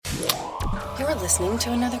You're listening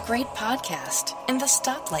to another great podcast in the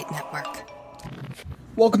Stoplight Network.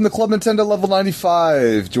 Welcome to Club Nintendo Level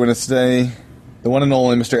 95. Join us today, the one and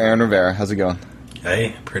only Mr. Aaron Rivera. How's it going?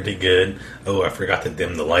 Hey, pretty good. Oh, I forgot to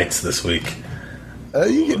dim the lights this week.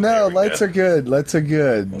 Lights are good. Lights are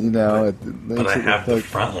good. You know, but I have the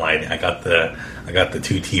front lighting. I got the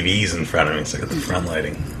two TVs in front of me, so I got the front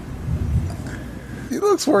lighting. It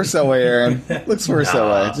looks worse that way, Aaron. Looks worse that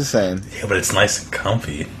way. Just saying. Yeah, but it's nice and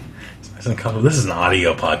comfy. This is an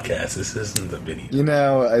audio podcast. This isn't the video.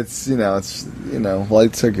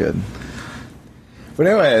 Lights are good. But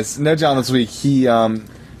anyways, no John this week. He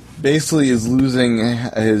basically is losing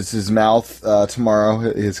his mouth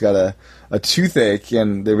tomorrow. He's got a toothache,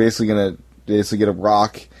 and they're basically going to get a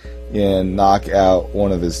rock and knock out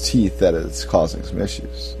one of his teeth that is causing some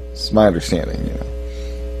issues. It's my understanding,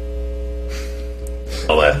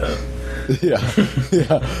 All that. Yeah.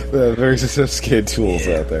 The very sophisticated tools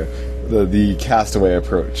out there. The castaway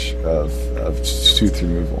approach of tooth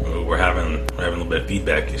removal. We're having a little bit of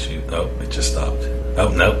feedback issue. Oh, it just stopped.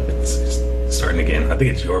 Oh no, it's starting again. I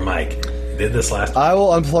think it's your mic. You did this last time. I will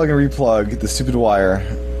unplug and replug the stupid wire.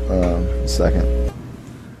 A second.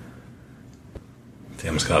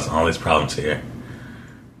 Tim's causing all these problems here.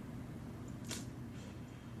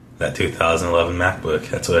 That 2011 MacBook.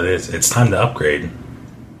 That's what it is. It's time to upgrade.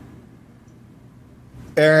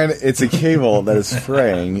 Aaron, it's a cable that is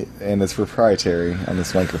fraying, and it's proprietary on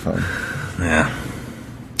this microphone. Yeah.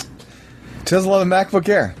 2011 MacBook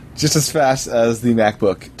Air. Just as fast as the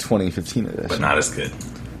MacBook 2015 edition. But not as good.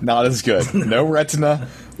 Not as good. No Retina.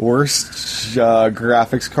 Worst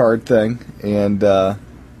graphics card thing. And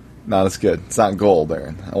not as good. It's not gold,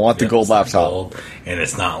 Aaron. I want the gold laptop. Gold, and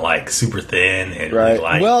it's not like super thin and right. really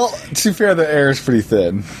light. Well, to be fair, the Air is pretty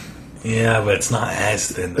thin. Yeah, but it's not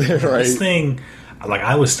as thin. Right. This thing... Like,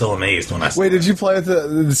 I was still amazed when I saw Wait, did you play with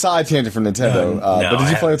the side tangent from Nintendo? No, but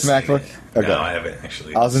did you play with the MacBook? Okay. No, I haven't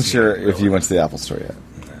actually. I wasn't sure if you went to the Apple Store yet.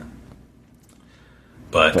 No.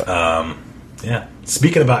 But yeah.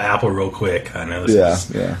 Speaking about Apple real quick, I know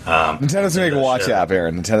this is... Yeah. Nintendo's going to make a watch app,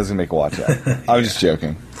 Aaron. Nintendo's going to make a watch app. I was just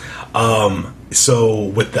joking. So,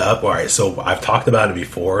 with the Alright, so I've talked about it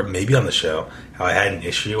before, maybe on the show, how I had an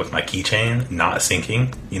issue with my keychain not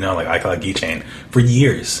syncing, like iCloud keychain, for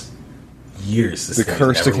years. The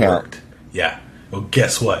cursed account. Worked. Yeah. Well,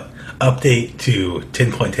 guess what? Update to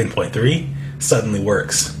 10.10.3 suddenly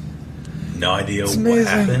works. No idea what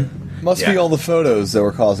happened. Must be all the photos that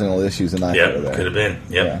were causing all the issues in iPhoto. Yep, could have been.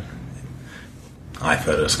 Yep. Yeah.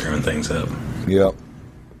 iPhoto screwing things up. Yep.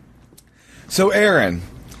 So, Aaron,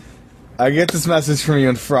 I get this message from you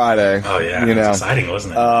on Friday. Oh, yeah. It was exciting,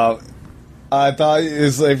 wasn't it? I thought it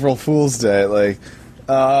was April Fool's Day.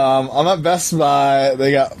 I'm at Best Buy.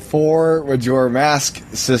 They got 4 Majora Mask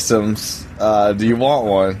systems. Do you want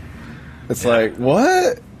one? It's like,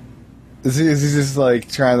 what? Is he just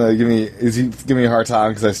trying to give me? Is he giving me a hard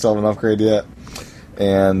time because I still haven't upgraded yet?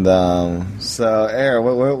 And so, Aaron,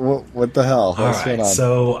 what the hell? What's going on?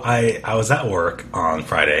 So I was at work on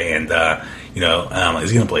Friday, and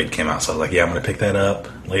Xenoblade came out. So I was like, yeah, I'm going to pick that up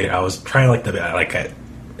later. I was trying at the.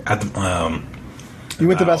 You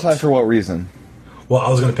went to Best Buy for what reason? Well, I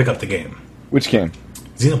was going to pick up the game. Which game?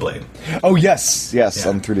 Xenoblade. Oh, yes, yeah.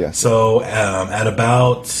 On 3DS. So, at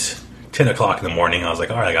about 10 o'clock in the morning, I was like,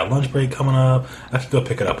 all right, I got lunch break coming up. I could go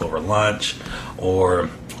pick it up over lunch, or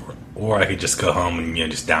I could just go home and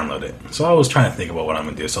just download it. So I was trying to think about what I'm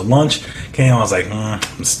going to do. So lunch came, I was like,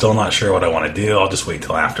 I'm still not sure what I want to do. I'll just wait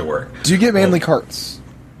till after work. Do you get mainly carts?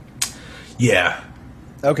 Yeah.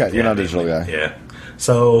 Okay, you're not a digital guy. Yeah.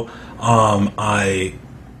 So,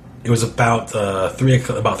 it was about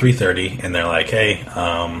 3:30, and they're like, "Hey,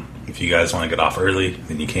 if you guys want to get off early,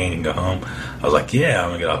 then you can go home." I was like, "Yeah, I'm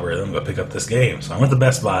gonna get off early. I'm gonna go pick up this game." So I went to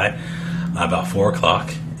Best Buy about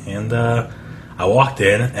 4:00, and I walked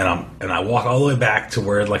in, and I walk all the way back to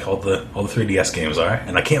where all the 3DS games are,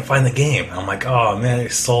 and I can't find the game. And I'm like, "Oh man,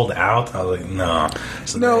 it's sold out." I was like, "No,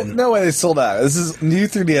 so no way, they sold out. This is new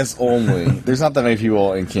 3DS only. There's not that many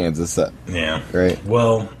people in Kansas that right."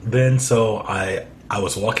 Well, then so I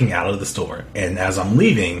was walking out of the store, and as I'm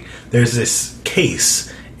leaving, there's this case.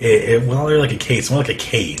 Well, they're like a case, more like a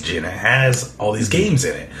cage, and it has all these games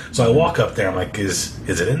in it. So I walk up there, I'm like, is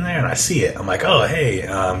it in there? And I see it. I'm like, oh, hey,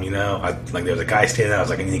 there was a guy standing there. I was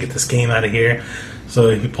like, I need to get this game out of here. So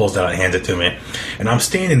he pulls it out and hands it to me. And I'm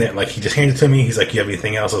standing there, he just handed it to me. He's like, you have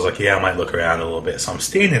anything else? I was like, yeah, I might look around a little bit. So I'm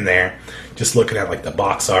standing there, just looking at, the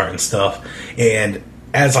box art and stuff. And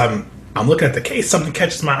as I'm looking at the case, something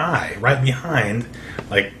catches my eye right behind,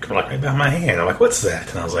 right behind my hand. I'm like, what's that?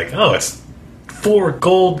 And I was like, oh, it's 4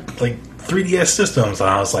 gold, 3DS systems. And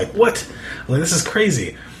I was like, what? This is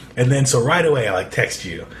crazy. And then so right away I like text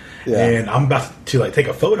you, Yeah. and I'm about to like take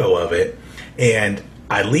a photo of it, and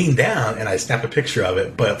I leaned down and I snapped a picture of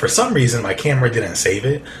it, but for some reason my camera didn't save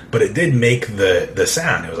it, but it did make the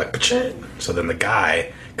sound. It was like, "Pachit." So then the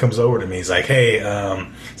guy comes over to me. He's like, "Hey,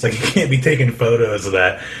 it's like you can't be taking photos of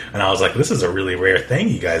that." And I was like, "This is a really rare thing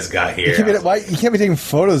you guys got here." You can't be taking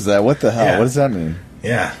photos of that. What the hell? Yeah. What does that mean?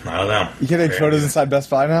 Yeah, I don't know. You can't take photos inside Best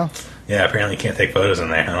Buy now? Yeah, apparently you can't take photos in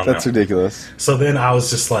there. I don't That's know. ridiculous. So then I was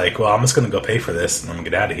just like, well, I'm just going to go pay for this and I'm going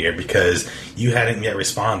to get out of here because you hadn't yet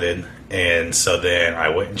responded. And so then I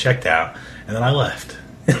went and checked out and then I left.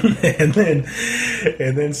 and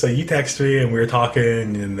then so you texted me and we were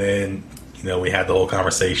talking and then, we had the whole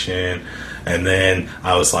conversation. And then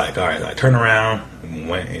I was like, all right, I turned around and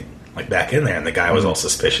went like back in there and the guy was all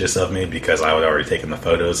suspicious of me because I had already taken the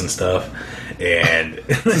photos and stuff. And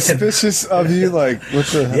Suspicious of you? Like, what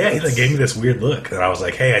the hell? yeah, he like gave me this weird look, and I was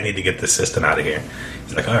like, "Hey, I need to get this system out of here."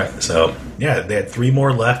 He's like, "All right." So yeah, they had 3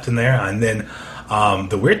 more left in there, and then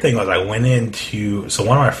the weird thing was I went into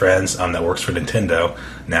one of my friends that works for Nintendo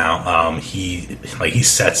now. He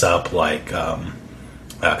sets up like kind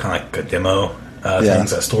of like a demo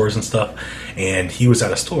things at stores and stuff. And he was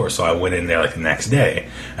at a store, so I went in there like the next day,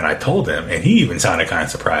 and I told him, and he even sounded kind of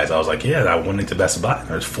surprised. I was like, "Yeah, I went into Best Buy.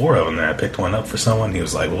 There's 4 of them there. I picked one up for someone." He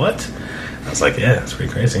was like, "What?" I was like, "Yeah, it's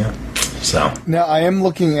pretty crazy." Huh? So now I am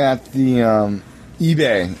looking at the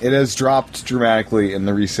eBay. It has dropped dramatically in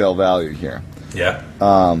the resale value here. yeah,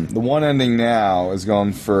 The one ending now is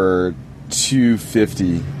going for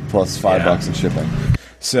 $250 plus $5 in shipping.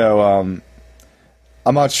 So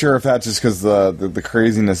I'm not sure if that's just because the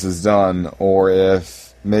craziness is done, or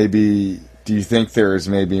if maybe, do you think there's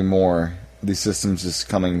maybe more of these systems just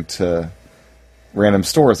coming to random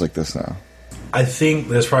stores like this now? I think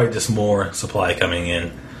there's probably just more supply coming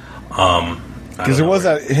in. Because there was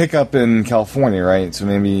that hiccup in California, right? So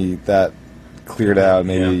maybe that cleared out.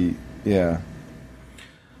 Maybe, yeah.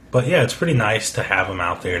 But yeah, it's pretty nice to have them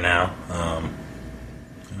out there now.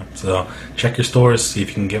 So check your stores, see if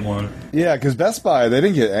you can get one. Yeah, because Best Buy, they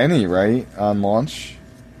didn't get any, right, on launch?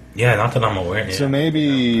 Yeah, not that I'm aware. Yeah. So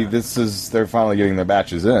maybe they're finally getting their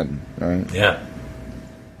batches in, right? Yeah.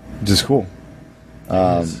 Which is cool.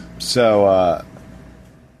 Yes. So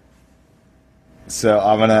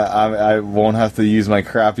I won't have to use my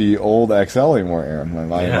crappy old XL anymore, Aaron.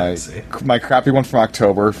 My crappy one from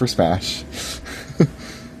October for Smash.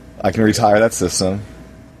 I can retire that system.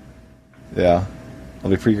 Yeah. It'll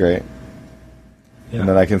be pretty great. Yeah. And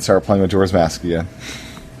then I can start playing Majora's Mask again.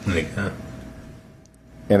 Yeah.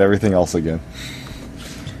 And everything else again.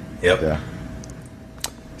 Yep. Yeah.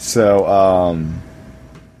 So,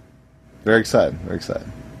 very excited. Very excited.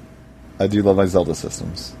 I do love my Zelda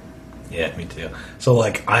systems. Yeah, me too. So,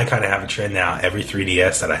 like, I kind of have a trend now. Every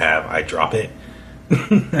 3DS that I have, I drop it.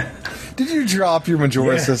 Did you drop your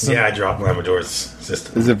Majora system? Yeah, I dropped my Majora's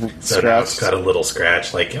system. Is it so now it's got a little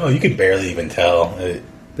scratch. Like, you can barely even tell.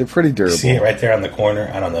 They're pretty durable. See it right there on the corner?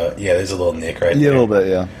 I don't know. Yeah, there's a little nick right there. Yeah, a little bit,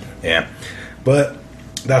 yeah. Yeah. But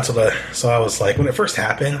that's so I was like, when it first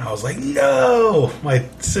happened, I was like, no, my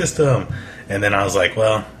system. And then I was like,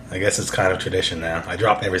 well, I guess it's kind of tradition now. I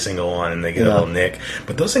drop every single one and they get a little nick.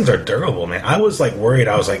 But those things are durable, man. I was like worried.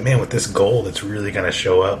 I was like, man, with this gold, it's really going to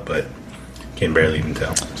show up, but can barely even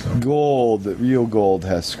tell. So. Gold, real gold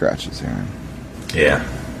has scratches, Aaron. Yeah.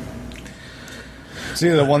 See,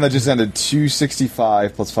 the one that just ended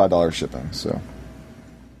 $265 plus $5 shipping. So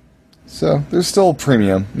there's still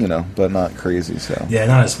premium, but not crazy. So yeah,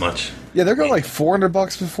 not as much. Yeah, they're going like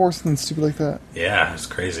 $400 before, something stupid like that. Yeah, it's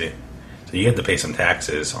crazy. So you have to pay some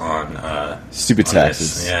taxes on stupid on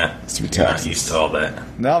taxes. This. Yeah, stupid You're taxes. Not used to all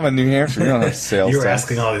that. Now I'm in New Hampshire. We don't have sales. You were tax.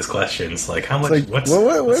 asking all these questions, like how much? Like, what's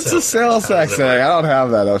the sales tax thing? I don't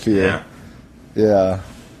have that up here. Yeah.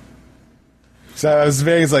 So I was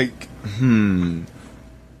very like, it'd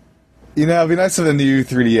be nice to have a new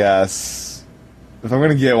 3DS. If I'm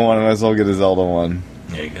going to get one, I might as well get a Zelda one.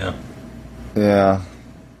 There you go. Yeah.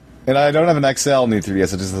 And I don't have an XL new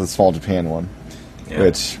 3DS, I just have a small Japan one. Yeah.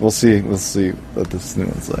 Which, we'll see what this new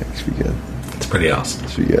one's like. Should be good. It's pretty awesome.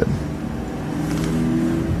 Should be good.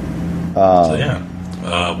 So yeah.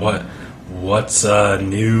 What's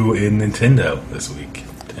new in Nintendo this week,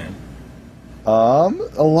 Tim? A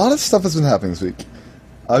lot of stuff has been happening this week.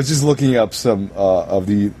 I was just looking up some of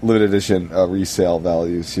the limited edition resale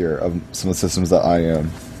values here of some of the systems that I own.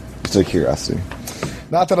 Just out of curiosity.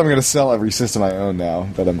 Not that I'm going to sell every system I own now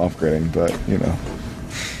that I'm upgrading, but,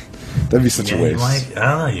 that'd be such a waste.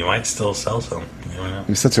 You might still sell some. You never know. It'd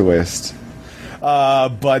be such a waste.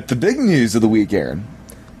 But the big news of the week, Aaron,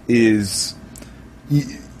 is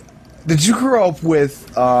did you grow up with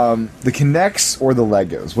the Kinects or the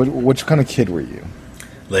Legos? Which kind of kid were you?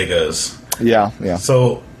 Legos. Yeah.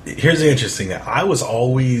 So here's the interesting thing. I was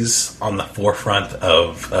always on the forefront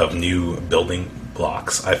of new building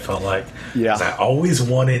blocks, I felt like. Yeah. 'Cause I always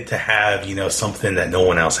wanted to have, something that no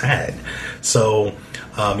one else had. So,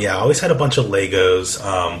 I always had a bunch of Legos.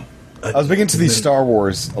 I was big into these Star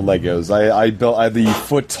Wars Legos. I had the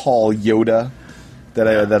foot tall Yoda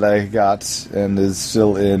that I got and is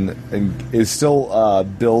still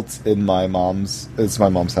built in my mom's. It's my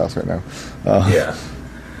mom's house right now.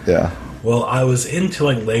 Yeah. Well, I was into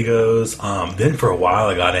like Legos. Then for a while,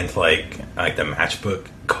 I got into like the matchbook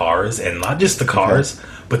cars, and not just the cars,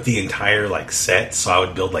 but the entire like set. So I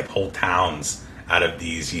would build like whole towns out of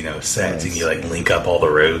these, sets, Nice. and you like link up all the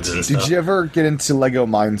roads and stuff. Did you ever get into Lego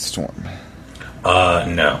Mindstorm?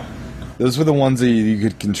 No. Those were the ones that you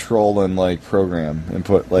could control and like program and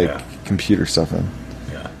put computer stuff in.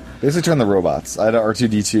 Yeah. Basically, turn the robots. I had an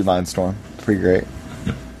R2D2 Mindstorm. Pretty great.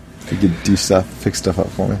 You could do stuff, fix stuff up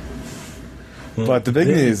for me. But the big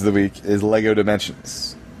news of the week is Lego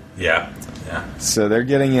Dimensions. Yeah. So they're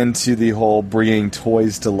getting into the whole bringing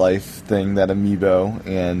toys to life thing that Amiibo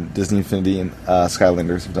and Disney Infinity and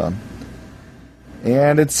Skylanders have done.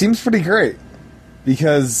 And it seems pretty great.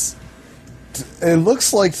 Because it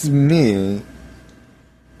looks like to me...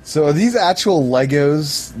 So are these actual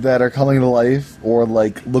Legos that are coming to life? Or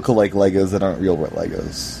like look-alike Legos that aren't real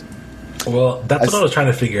Legos? Well, that's what I was trying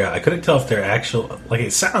to figure out. I couldn't tell if they're actual... Like,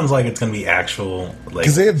 it sounds like it's going to be actual...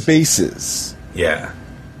 Because they have bases. Yeah.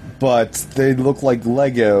 But they look like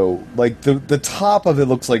Lego. Like, the top of it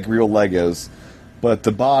looks like real Legos, but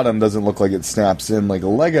the bottom doesn't look like it snaps in like a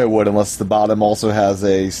Lego would, unless the bottom also has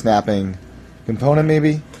a snapping component,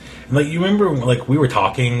 maybe? Like, you remember, like, we were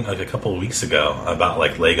talking, like, a couple of weeks ago about,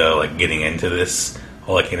 like, Lego, like, getting into this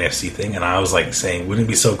whole, like, NFC thing, and I was, like, saying, wouldn't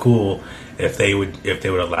it be so cool if they would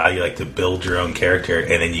allow you, like, to build your own character,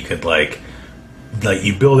 and then you could, like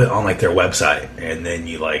you build it on like their website, and then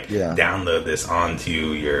you download this onto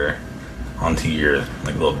your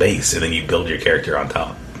like little base, and then you build your character on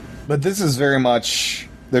top. But this is very much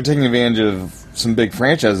they're taking advantage of some big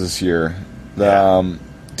franchises here. The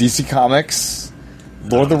DC Comics,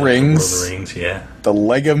 Lord of the Rings, yeah, the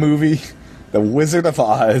Lego Movie, the Wizard of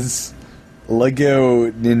Oz,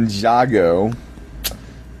 Lego Ninjago,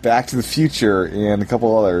 Back to the Future, and a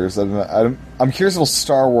couple others. I'm curious if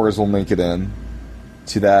Star Wars will make it in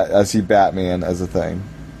to that. I see Batman as a thing,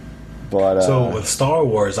 but so with Star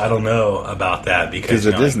Wars, I don't know about that because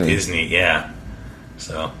of Disney. Like Disney, yeah.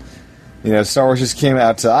 So Star Wars just came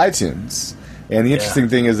out to iTunes, and the interesting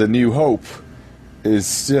thing is, A New Hope is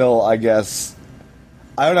still, I guess,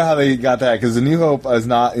 I don't know how they got that because A New Hope is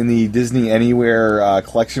not in the Disney Anywhere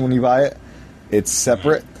collection when you buy it. It's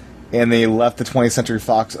separate, and they left the 20th Century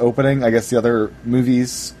Fox opening. I guess the other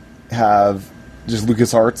movies have just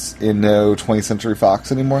LucasArts and no 20th Century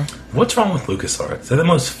Fox anymore. What's wrong with LucasArts? They're the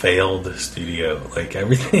most failed studio. Like,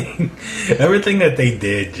 everything that they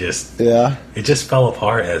did it just fell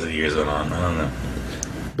apart as the years went on. I don't know.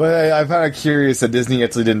 But I found it curious that Disney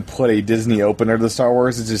actually didn't put a Disney opener to Star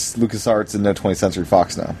Wars. It's just LucasArts and no 20th Century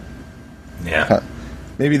Fox now. Yeah.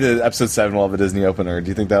 Maybe the Episode 7 will have a Disney opener. Do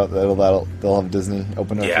you think they'll have a Disney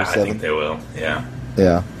opener Yeah, for 7? I think they will. Yeah.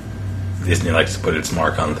 Yeah. Disney likes to put its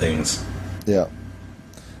mark on things. Yeah.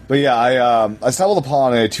 But yeah, I stumbled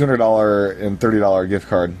upon a $200 and $30 gift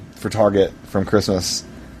card for Target from Christmas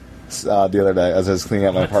the other day as I was cleaning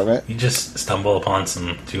out my apartment. You just stumble upon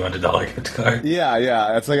some $200 gift card?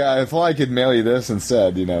 Yeah. It's like I thought I could mail you this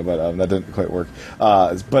instead, but that didn't quite work.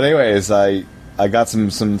 But anyways, I got some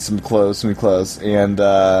clothes, and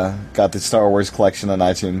got the Star Wars collection on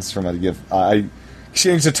iTunes from a gift. I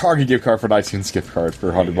exchanged a Target gift card for an iTunes gift card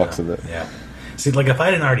for $100 of it. Yeah. See, like, if I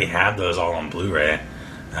didn't already have those all on Blu-ray,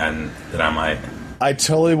 and then I might... I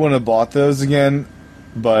totally wouldn't have bought those again,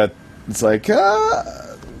 but it's like,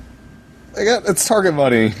 it's Target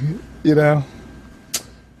money, I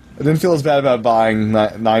didn't feel as bad about buying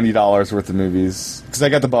 $90 worth of movies, because I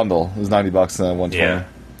got the bundle. It was $90 and then $120. Yeah.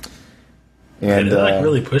 And they're, like,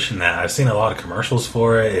 really pushing that. I've seen a lot of commercials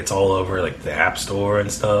for it. It's all over, like, the App Store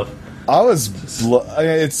and stuff.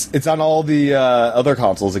 It's on all the other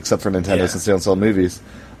consoles except for Nintendo since they don't sell movies.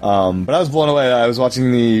 But I was blown away. I was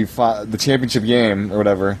watching the championship game or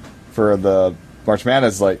whatever for the March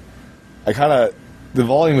Madness. Like, the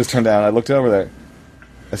volume was turned down. I looked over there.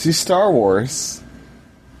 I see Star Wars,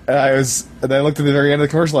 and I looked at the very end of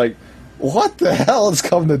the commercial. Like, what the hell is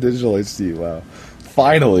coming to digital HD? Wow,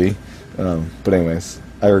 finally. But anyways,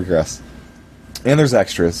 I regress. And there's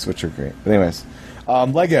extras, which are great. But anyways.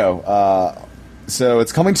 Lego. So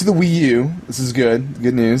it's coming to the Wii U. This is good.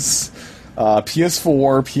 Good news.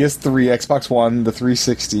 PS4, PS3, Xbox One, the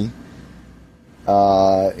 360.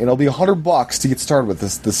 It'll be $100 to get started with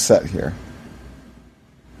this set here.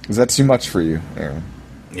 Is that too much for you, Aaron?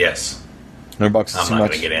 Yes. $100 is too much? I'm not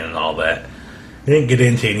going to get in and all that. I didn't get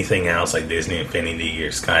into anything else like Disney Infinity or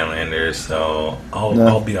Skylanders, so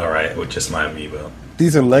I'll be alright with just my Amiibo.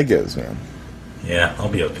 These are Legos, man. Yeah, I'll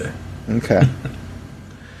be okay. Okay.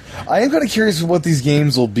 I am kind of curious what these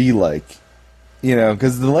games will be like. You know,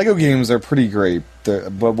 because the Lego games are pretty great. But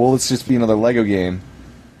will this just be another Lego game?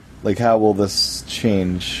 Like, how will this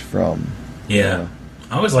change from... Yeah.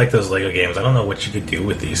 I always like those Lego games. I don't know what you could do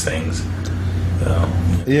with these things. So.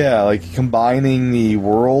 Yeah, like combining the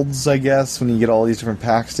worlds, I guess, when you get all these different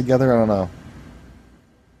packs together. I don't know.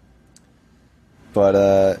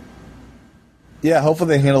 But, yeah,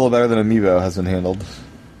 hopefully they handle it better than Amiibo has been handled.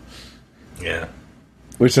 Yeah.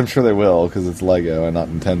 Which I'm sure they will, because it's Lego and not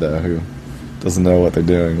Nintendo, who doesn't know what they're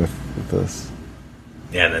doing with this.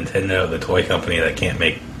 Yeah, Nintendo, the toy company that can't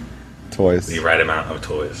make toys. The right amount of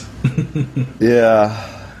toys. Yeah.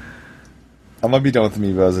 I might be done with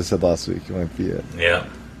Amiibo, as I said last week. It might be it. Yeah.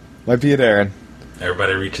 Might be it, Aaron.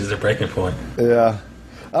 Everybody reaches their breaking point. Yeah.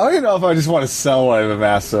 I don't even know if I just want to sell what I've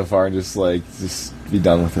amassed so far and just be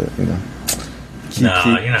done with it, you know.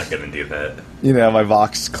 No, you're not going to do that. You know, my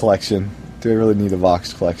Voxed collection. Do I really need a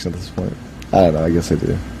Voxed collection at this point? I don't know. I guess I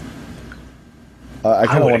do. I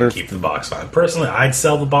kind of wonder. Keep the box on. Personally, I'd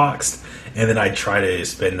sell the box, and then I'd try to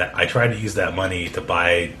spend that. I try to use that money to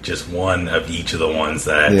buy just one of each of the ones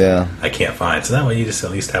that I can't find. So that way, you just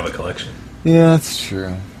at least have a collection. Yeah, that's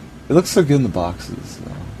true. It looks so good in the boxes. So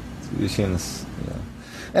you're seeing this.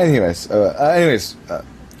 Anyways, a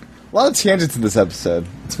lot of tangents in this episode.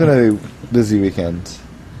 It's been a busy weekend.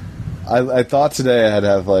 I thought today I'd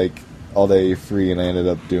have like all day free, and I ended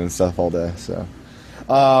up doing stuff all day. So,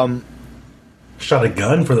 shot a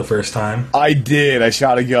gun for the first time. I did. I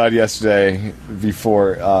shot a gun yesterday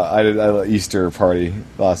before I did an Easter party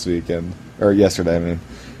last weekend or yesterday. I mean,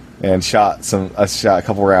 and shot a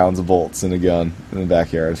couple rounds of bolts in a gun in the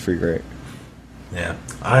backyard. It's pretty great. Yeah,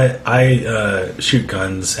 I shoot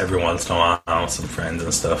guns every once in a while with some friends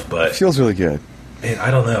and stuff, but it feels really good. Man,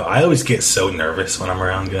 I don't know. I always get so nervous when I'm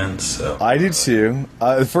around guns. So I do too.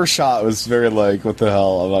 The first shot was very like, what the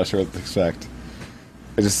hell? I'm not sure what to expect.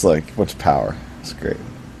 It's just like, much power. It's great.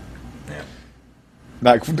 Yeah.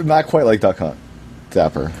 Not quite like Duck Hunt.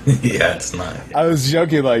 Dapper. Yeah, it's not. Yeah. I was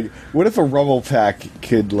joking, like, what if a Rumble Pack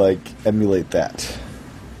could, like, emulate that?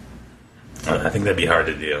 I think that'd be hard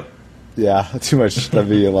to do. Yeah, too much. That'd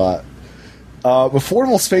be a lot.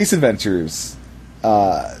 Affordable Space Adventures.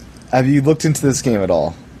 Have you looked into this game at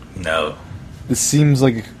all? No. This seems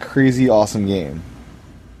like a crazy awesome game.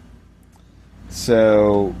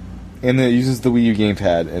 So, and it uses the Wii U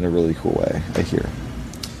gamepad in a really cool way, I hear.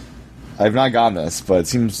 I've not gotten this,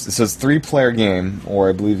 but it says 3-player game, or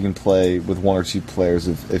I believe you can play with 1 or 2 players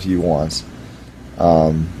if you want.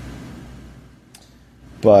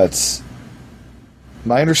 But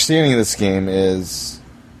my understanding of this game is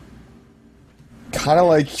kind of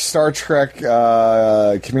like Star Trek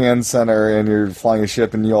Command Center, and you're flying a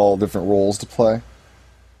ship and you all have different roles to play.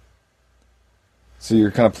 So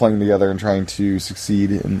you're kind of playing together and trying to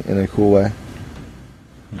succeed in a cool way.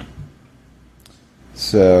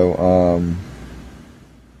 So,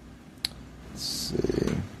 let's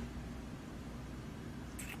see.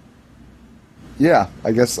 Yeah,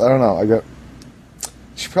 I guess, I don't know.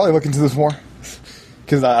 Should probably look into this more.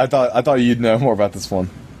 Because I thought you'd know more about this one.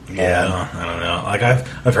 Yeah, I don't know. Like,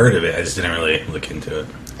 I've heard of it. I just didn't really look into it.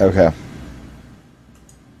 Okay.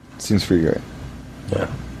 Seems pretty great. Yeah.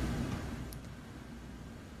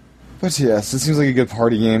 But yes, it seems like a good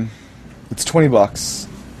party game. It's $20.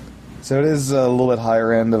 So it is a little bit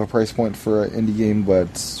higher end of a price point for an indie game,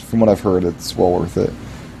 but from what I've heard, it's well worth it.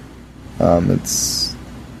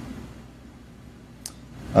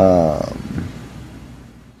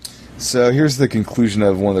 So here's the conclusion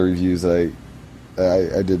of one of the reviews I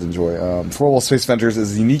did enjoy. Affordable Space Adventures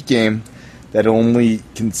is a unique game that only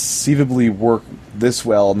conceivably work this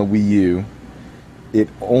well on the Wii U. It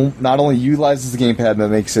not only utilizes the gamepad, but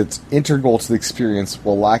makes it integral to the experience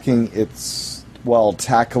while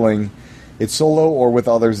tackling it solo or with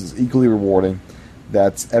others is equally rewarding.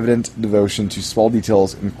 That's evident devotion to small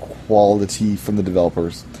details and quality from the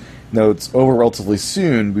developers. Though it's over relatively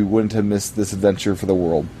soon, we wouldn't have missed this adventure for the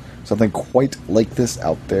world. Something quite like this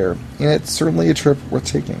out there, and it's certainly a trip worth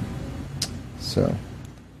taking. So, I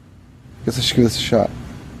guess I should give this a shot.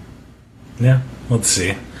 Yeah, let's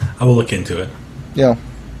see. I will look into it. Yeah,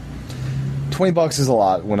 $20 is a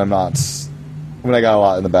lot when I got a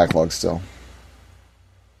lot in the backlog still.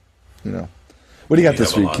 you know. What do you got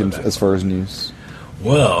this have a week lot of that. as far as news?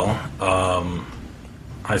 Well,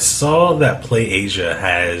 I saw that PlayAsia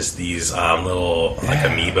has these little like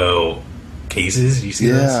amiibo cases. You see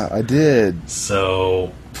those? Yeah, I did.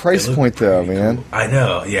 So Price they look point though, pretty man. cool. I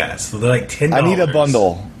know. Yeah. So they're like $10. I need a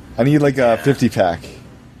bundle. I need like a 50-pack.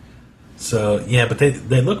 So yeah, but they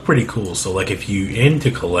look pretty cool. So like if you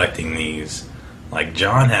into collecting these, like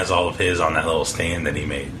John has all of his on that little stand that he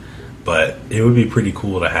made. But it would be pretty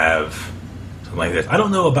cool to have something like this. I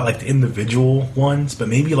don't know about like the individual ones, but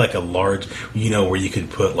maybe like a large, where you could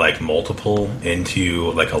put like multiple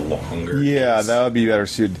into like a longer. Yeah, case. that would be better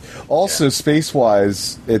suited. Also,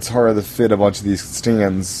 space-wise, it's harder to fit a bunch of these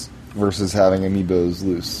stands versus having amiibos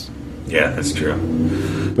loose. Yeah, that's true.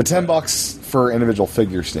 But $10 for individual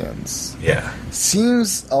figure stands Yeah.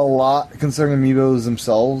 seems a lot considering amiibos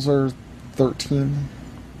themselves are $13.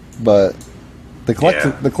 But the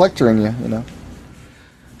collector in you know.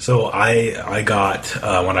 So I got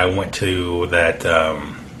when I went to that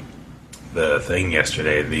the thing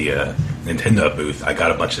yesterday, the Nintendo booth. I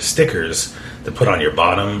got a bunch of stickers to put on your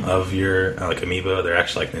bottom of your like amiibo. They're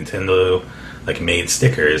actually like Nintendo like made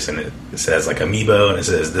stickers, and it says like amiibo, and it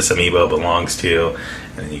says this amiibo belongs to.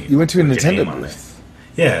 And You went to a put your name Nintendo on booth?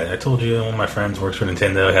 there. Yeah, I told you one of my friends works for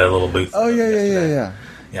Nintendo. Had a little booth. Oh, yeah.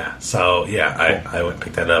 Yeah, so yeah, I went and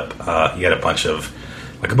picked that up. He had a bunch of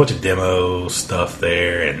demo stuff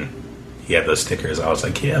there, and he had those stickers. I was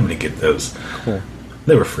like, yeah, I'm gonna get those. Cool.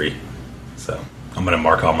 They were free, so I'm gonna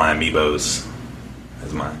mark all my amiibos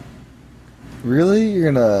as mine. Really?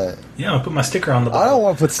 You're gonna... Yeah, I'm gonna put my sticker on the bottom. I don't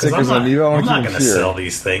want to put 'Cause stickers on Amiibo. I want I'm to not keep them gonna here. sell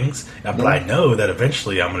these things, but No. I know that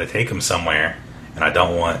eventually I'm gonna take them somewhere, and I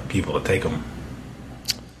don't want people to take them.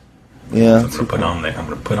 Yeah. I'm gonna put on there. I'm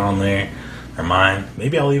gonna put on there. They're mine.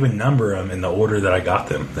 Maybe I'll even number them in the order that I got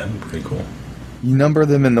them. That'd be pretty cool. You number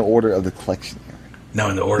them in the order of the collection. No,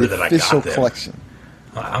 in the order The that I official got them. collection.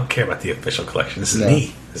 I don't care about the official collection. This is No.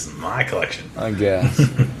 me. This is my collection. I guess.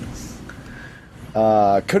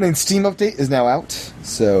 Codename Steam update is now out,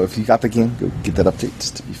 so if you got the game, go get that update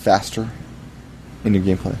to be faster in your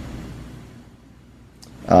gameplay.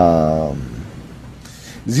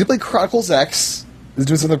 Xenoblade Chronicles X is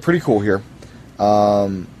doing something pretty cool here.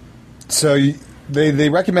 They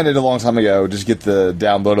recommended a long time ago just get the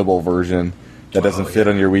downloadable version that doesn't fit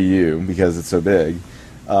on your Wii U because it's so big.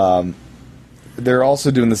 They're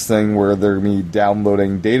also doing this thing where they're going to be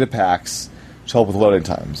downloading data packs to help with loading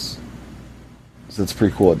times. So that's a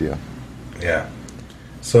pretty cool idea. Yeah.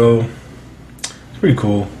 So it's pretty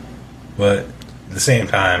cool, but at the same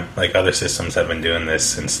time, like other systems have been doing this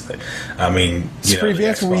since. It's pretty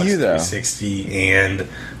advanced for Wii U, though. 360 and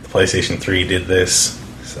the PlayStation 3 did this.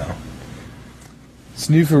 So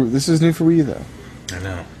This is new for Wii U, though. I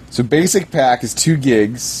know. So basic pack is 2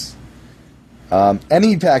 gigs.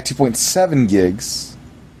 Any pack 2.7 gigs.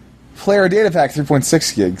 Player data pack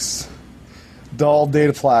 3.6 gigs. Doll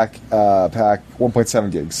data pack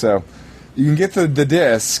 1.7 gigs. So you can get the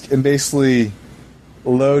disc and basically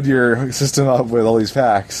load your system up with all these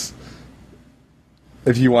packs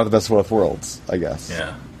if you want the best of both worlds, I guess.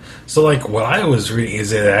 Yeah. So like what I was reading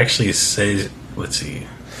is it actually says, let's see.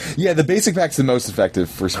 Yeah, the basic pack's the most effective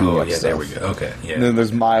for speeding Oh up yeah, stuff. there we go. Okay. Yeah. And then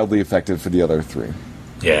there's mildly effective for the other 3.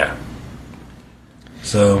 Yeah.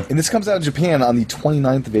 So And this comes out in Japan on the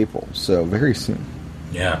 29th of April, so very soon.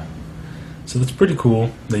 yeah. So that's pretty cool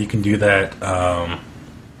that you can do that.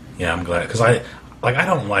 Yeah, I'm glad because I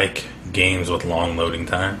don't like games with long loading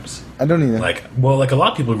times. I don't either. Like a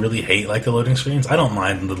lot of people really hate like the loading screens. I don't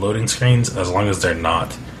mind the loading screens as long as they're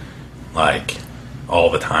not like all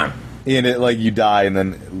the time. And it, like, you die and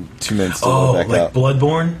then 2 minutes to load back like up.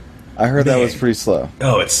 Bloodborne. I heard that Man. was pretty slow.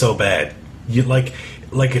 Oh, it's so bad. You like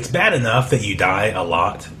it's bad enough that you die a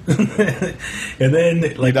lot, and then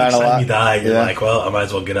like each die a lot? time you die, you're Yeah. like, well, I might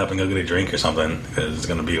as well get up and go get a drink or something because it's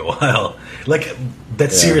going to be a while. Like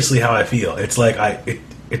that's Yeah. seriously how I feel. It's like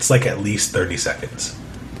it's like at least 30 seconds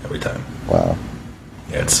every time. Wow.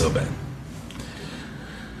 Yeah, it's so bad.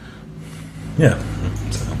 Yeah.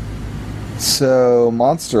 So,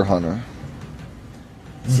 Monster Hunter.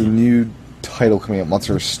 It's a new title coming out,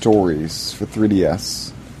 Monster Stories, for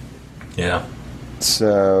 3DS. Yeah.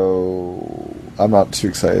 So, I'm not too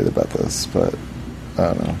excited about this, but I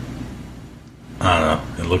don't know. I don't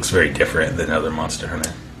know. It looks very different than other Monster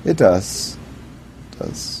Hunter. It does.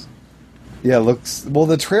 Yeah, it looks... Well,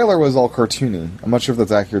 the trailer was all cartoony. I'm not sure if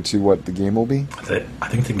that's accurate to what the game will be. I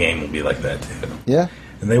think the game will be like that too. Yeah?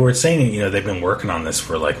 And they were saying, they've been working on this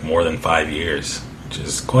for like more than 5 years, which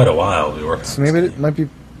is quite a while to be working on So maybe this it might be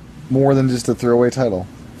more than just a throwaway title.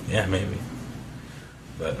 Yeah, maybe.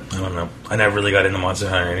 But I don't know. I never really got into Monster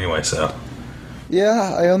Hunter anyway, so.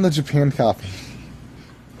 Yeah, I own the Japan copy.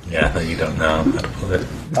 Yeah, that you don't know how to play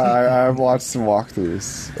it. I've watched some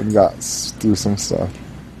walkthroughs and got through some stuff.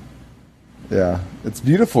 Yeah, it's a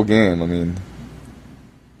beautiful game. I mean,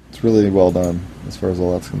 it's really well done as far as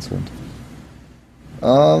all that's concerned.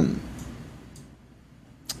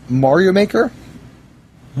 Mario Maker?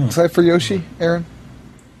 Excited for Yoshi, Aaron?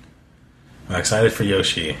 I'm excited for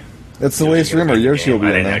Yoshi. That's the Yoshi latest gonna rumor. beat the Yoshi game. will be I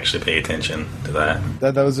in didn't there. actually pay attention to that.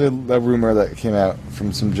 That was a rumor that came out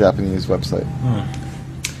from some Japanese website.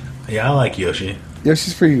 Yeah, I like Yoshi.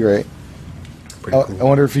 Yoshi's pretty great. Pretty I cool.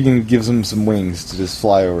 wonder if you can give him some wings to just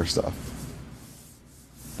fly over stuff.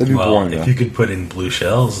 That'd be Well, boring, if though. you could put in blue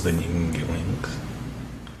shells, then you can get wings.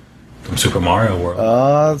 From Super Mario World.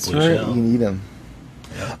 Oh, that's Blue right. shell. You can eat them.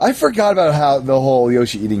 Yeah. I forgot about how the whole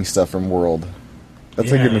Yoshi eating stuff from World.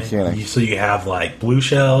 That's a good mechanic. So you have like blue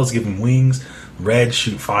shells, give them wings. Red,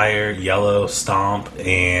 shoot fire. Yellow, stomp.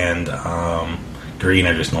 And green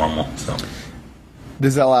are just normal. So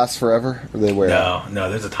Does that last forever? Or they wear out? no,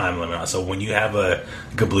 there's a time limit on it. So when you have like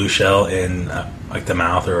a blue shell in like the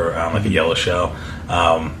mouth or like a yellow shell,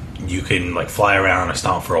 you can like fly around or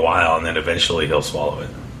stomp for a while, and then eventually he'll swallow it.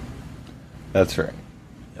 That's right. Yep.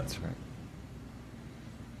 That's right.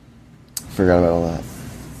 Forgot about all that.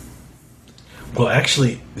 Well,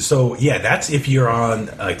 actually, so yeah, that's if you're on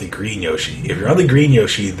like the green Yoshi. If you're on the green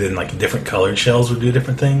Yoshi, then like different colored shells will do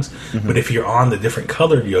different things. But if you're on the different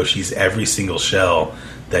colored Yoshis, every single shell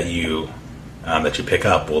that you pick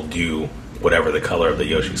up will do whatever the color of the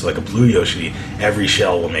Yoshi. So like a blue Yoshi, every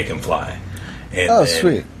shell will make him fly. And Oh, then-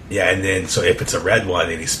 sweet. Yeah, and then so if it's a red one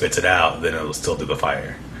and he spits it out, then it'll still do the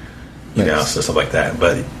fire. You know, Nice. so stuff like that.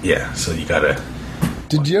 But yeah, so you gotta.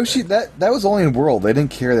 Did Yoshi... That was only in World. They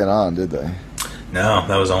didn't carry that on, did they? No,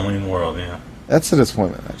 that was only in World. Yeah. That's a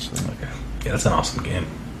disappointment, actually. Okay. Yeah, that's an awesome game.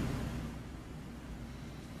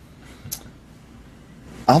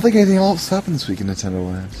 I don't think anything else happened this week in Nintendo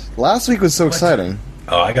Land. Last week was so exciting.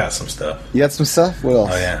 Oh, I got some stuff. You had some stuff? What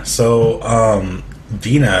else? Oh yeah. So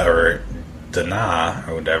Dina or Dana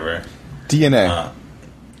or whatever. DNA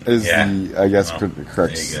is yeah. the, I guess, Well,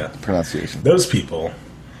 correct there you go. pronunciation. Those people,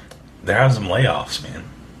 they're having some layoffs, man.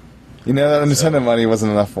 You know that Nintendo money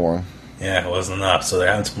wasn't enough for them. Yeah, it wasn't enough. So they're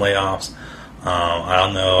having some layoffs. I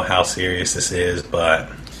don't know how serious this is, but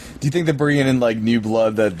Do you think they're bringing in like new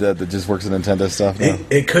blood that just works in Nintendo stuff now?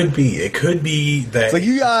 it could be. It could be that It's like,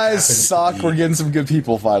 you guys happens to suck. be- We're getting some good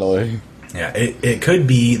people finally. Yeah, it could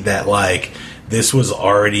be that like this was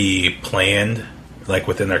already planned, like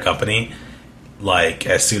within their company. Like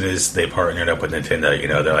as soon as they partnered up with Nintendo, you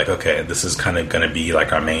know, they're like, okay, this is kind of going to be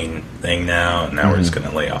like our main thing now, and now we're just going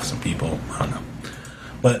to lay off some people. I don't know,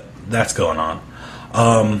 but that's going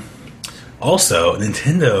on. Also,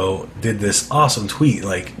 Nintendo did this awesome tweet.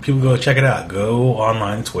 Like, people go check it out. Go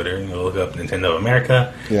online, Twitter, and go look up Nintendo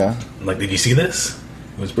America. Yeah. Like, did you see this?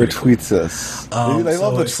 It was Where pretty cool. tweets this? They So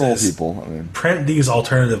love to it troll says, people. I mean, print these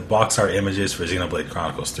alternative box art images for Xenoblade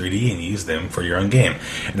Chronicles 3D and use them for your own game.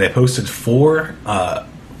 And they posted four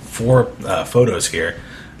photos here,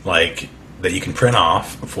 like that you can print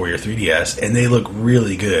off for your 3DS, and they look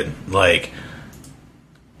really good. Like,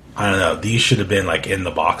 I don't know, these should have been like in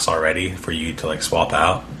the box already for you to like swap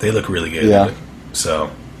out. They look really good. Yeah.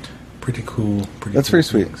 So pretty cool. That's pretty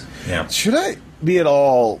sweet. things. Yeah. should I be at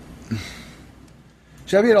all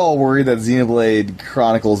worried that Xenoblade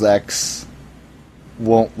Chronicles X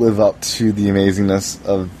won't live up to the amazingness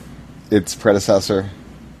of its predecessor?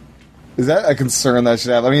 Is that a concern that I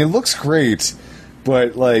should have? I mean, it looks great,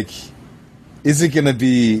 but like, is it going to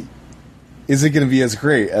be as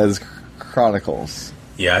great as Chronicles?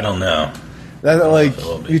 Yeah, I don't know. That like if it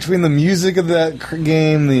will be. between the music of that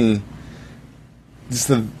game,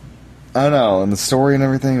 I don't know, and the story and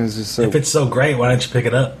everything, it was just so. If it's so great, why don't you pick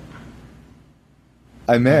it up?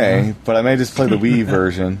 I may, but I may just play the Wii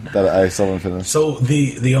version that I still haven't finished. So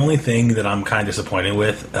the only thing that I'm kind of disappointed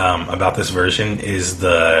with about this version is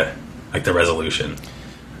the resolution.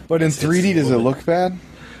 But in it's 3D, a does it little look bad?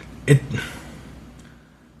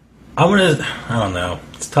 I don't know.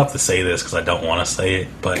 It's tough to say this because I don't want to say it,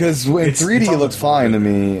 but Because in it's 3D, on it looked the fine to border.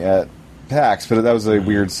 me at PAX, but that was a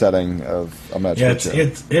weird setting of. I'm not Yeah, sure.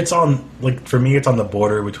 it's on, like, for me, it's on the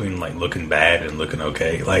border between like looking bad and looking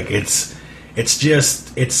okay. Like it's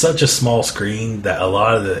such a small screen that a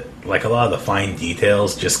lot of the fine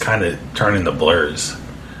details just kind of turn into blurs.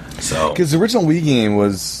 So Because the original Wii game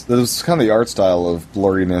was kind of the art style of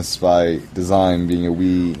blurriness by design, being a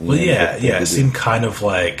Wii. well, yeah, it seemed kind of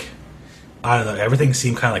like, I don't know, everything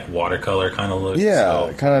seemed kind of like watercolor kind of look. Yeah,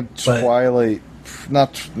 so, kind of but- Twilight.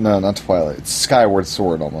 Not Twilight. It's Skyward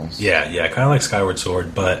Sword almost. Yeah, kind of like Skyward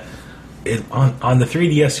Sword, but on the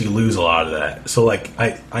 3DS you lose a lot of that. So like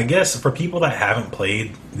I guess for people that haven't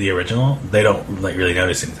played the original, they don't like really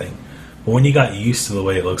notice anything. But when you got used to the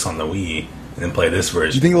way it looks on the Wii and then play this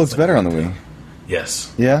version, Do you think it looks better on the Wii?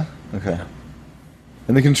 Yes. Yeah? Okay. Yeah.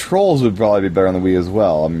 And the controls would probably be better on the Wii as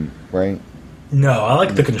well, right? No, I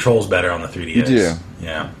like the controls better on the 3DS. You do?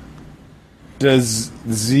 Yeah. Does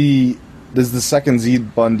the second Z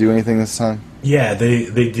button do anything this time? Yeah,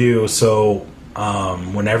 they do. So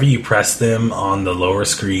whenever you press them on the lower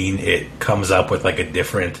screen, it comes up with like a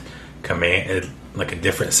different command, like a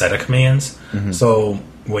different set of commands. Mm-hmm. So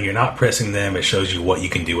when you're not pressing them, it shows you what you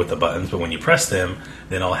can do with the buttons. But when you press them,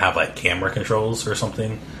 then it'll have like camera controls or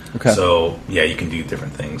something. Okay. So yeah, you can do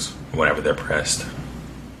different things whenever they're pressed.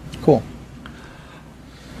 Cool.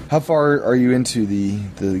 How far are you into the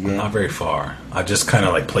game? Not very far. I just kind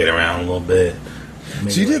of like played around a little bit.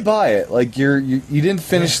 Maybe So you did buy it, like you didn't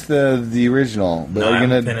finish the original, but No, are I you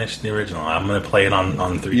haven't gonna finished the original. I'm gonna play it on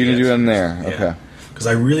 3DS. you're gonna do it in there? Okay. Because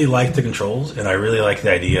I really like the controls, and I really like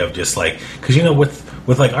the idea of just like because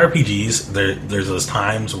with like RPGs, there's those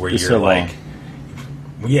times where It's you're so like,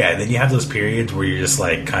 yeah, then you have those periods where you're just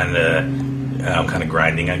like kind of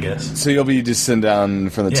grinding, I guess. So you'll be just sitting down in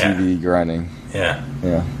front of the Yeah. TV grinding. Yeah,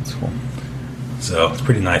 Yeah, that's cool. so it's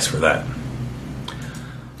pretty nice for that.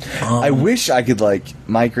 I wish I could like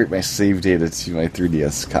migrate my save data to my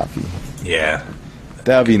 3DS copy. Yeah.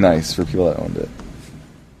 That would be nice for people that owned it.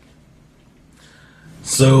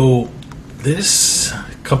 So this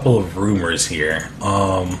couple of rumors here.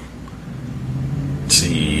 Let's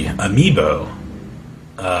see, Amiibo.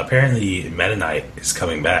 Apparently, Meta Knight is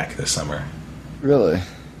coming back this summer. Really?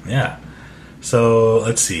 Yeah. So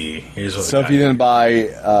let's see. Here's what. So we if got you here. didn't buy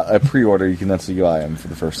a pre-order, you can actually buy them for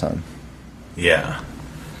the first time. Yeah.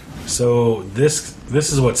 So this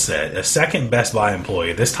is what's said. A second Best Buy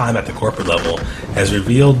employee, this time at the corporate level, has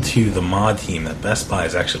revealed to the mod team that Best Buy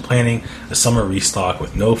is actually planning a summer restock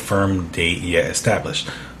with no firm date yet established.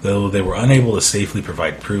 Though they were unable to safely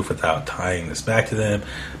provide proof without tying this back to them,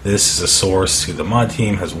 this is a source who the mod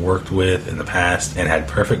team has worked with in the past and had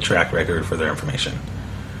perfect track record for their information.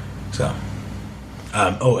 So,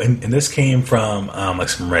 and this came from like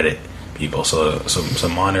some Reddit people. So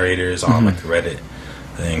some moderators on like the Reddit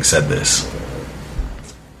thing said this.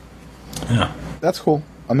 Yeah. That's cool.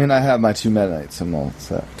 I mean, I have my 2 Meta Knights and all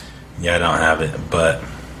set. Yeah, I don't have it, but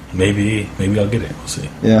maybe I'll get it. We'll see.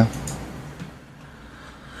 Yeah.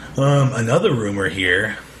 Another rumor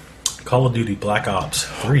here: Call of Duty Black Ops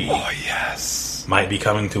 3 yes. might be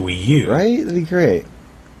coming to Wii U. Right? That'd be great.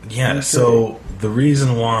 Yeah. Okay. So the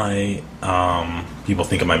reason why people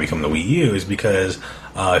think it might become the Wii U is because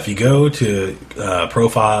if you go to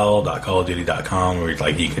profile.callofduty.com, where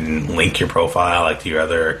like you can link your profile like to your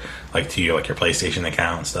other to your PlayStation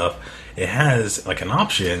account and stuff, it has like an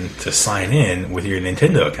option to sign in with your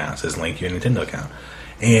Nintendo account. It says link your Nintendo account,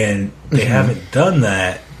 and they haven't done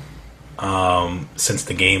that since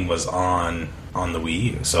the game was on the Wii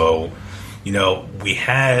U. So we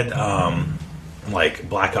had like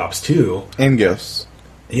Black Ops 2 And gifts.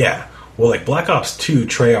 yeah. Well, like Black Ops 2,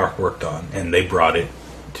 Treyarch worked on, and they brought it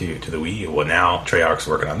to the Wii U. Well, now Treyarch's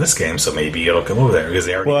working on this game, so maybe it'll come over there because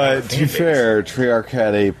they already. have a But to fan be base. fair, Treyarch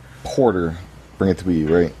had a porter bring it to Wii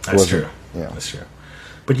U, right? That's true. Yeah. That's true.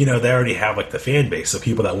 But they already have like the fan base, so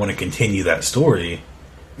people that want to continue that story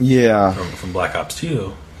Yeah. from Black Ops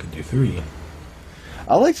 2 could do 3.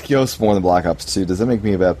 I liked Ghost more than Black Ops 2. Does that make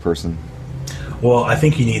me a bad person? Well, I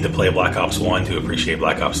think you need to play Black Ops 1 to appreciate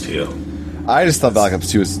Black Ops 2. I just thought Black Ops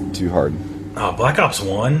 2 was too hard. Black Ops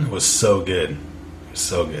 1 was so good.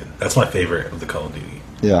 So good. That's my favorite of the Call of Duty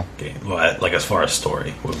Yeah. game. Well, like as far as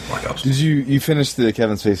story with Black Ops 1. Did you finish the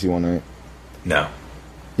Kevin Spacey one, right? No.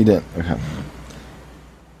 You didn't? Okay.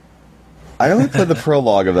 I only played the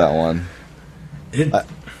prologue of that one.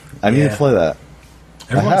 I need to play that.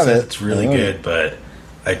 Everyone have says it. it's really I own good, but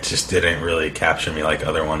it just didn't really capture me like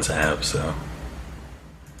other ones have, so.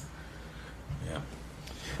 Yeah.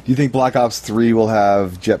 Do you think Black Ops 3 will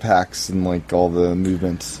have jetpacks and like all the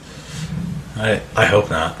movements? I hope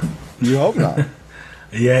not. You hope not.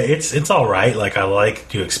 Yeah, it's all right. Like I like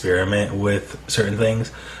to experiment with certain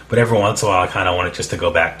things, but every once in a while I kind of want it just to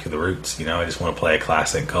go back to the roots. I just want to play a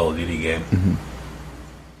classic Call of Duty game. Mm-hmm.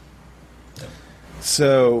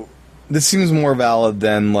 So this seems more valid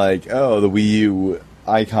than like, oh, the Wii U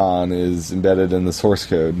icon is embedded in the source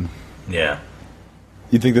code. Yeah,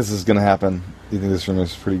 You think this is going to happen? You think this rumor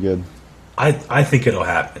is pretty good? I think it'll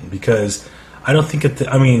happen because I don't think it.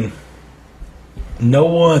 I mean, no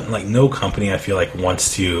one no company I feel like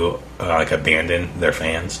wants to abandon their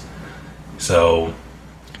fans. So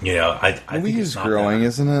I Wii think U's it's not growing, that.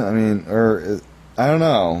 isn't it? I mean, or I don't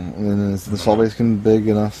know. I mean, is the install base big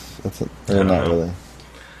enough? That's it. Or not know. really.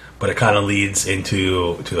 But it kind of leads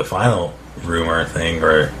into the final rumor thing,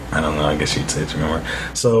 or I don't know. I guess you'd say it's a rumor.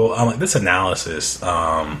 So this analysis,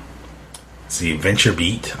 see,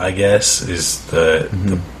 VentureBeat, I guess, is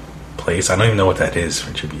the place. I don't even know what that is,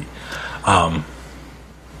 VentureBeat.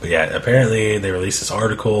 But yeah, apparently they released this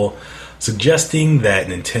article suggesting that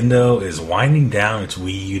Nintendo is winding down its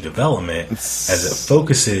Wii U development as it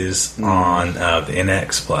focuses on the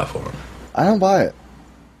NX platform. I don't buy it.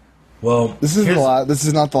 Well, This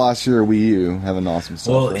is not the last year of Wii U having awesome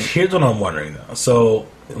stuff. well, right? here's what I'm wondering though. So,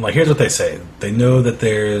 here's what they say. They know that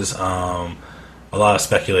there's a lot of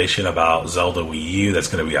speculation about Zelda Wii U that's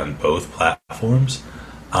going to be on both platforms.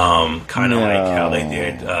 Kind of like how they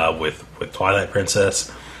did with Twilight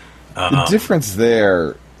Princess. The difference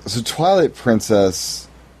there. So Twilight Princess,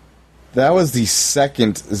 that was the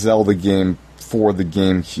second Zelda game for the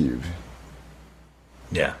GameCube.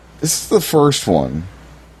 Yeah, This is the first one.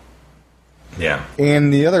 yeah.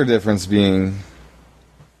 And the other difference being,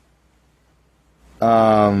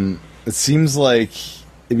 it seems like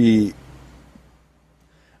it'd be,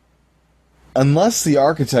 unless the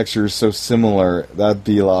architecture is so similar, that'd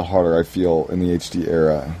be a lot harder, I feel, in the HD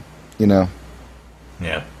era. You know?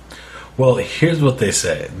 Yeah. Well, here's what they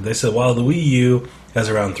say. They said while the Wii U has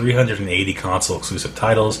around 380 console-exclusive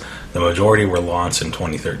titles, the majority were launched in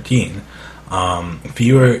 2013.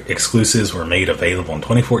 Fewer exclusives were made available in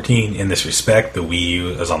 2014. In this respect, the Wii U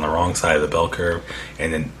is on the wrong side of the bell curve,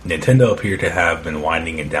 and then Nintendo appeared to have been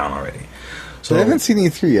winding it down already. So They haven't seen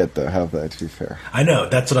E3 yet, though, have they, to be fair? I know,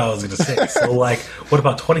 that's what I was going to say. So, what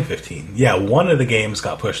about 2015? Yeah, one of the games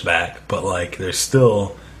got pushed back, but, there's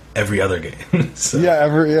still every other game. So.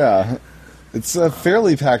 Yeah. It's a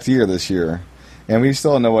fairly packed year this year. And we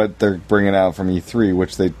still don't know what they're bringing out from E3,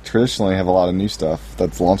 which they traditionally have a lot of new stuff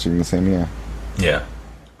that's launching the same year. Yeah.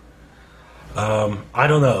 I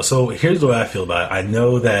don't know. So here's the way I feel about it. I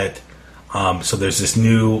know that so there's this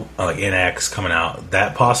new NX coming out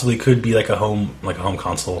that possibly could be like a home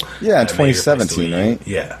console. Yeah, in that may replace the 2017, Wii U. right?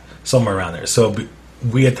 Yeah, somewhere around there. So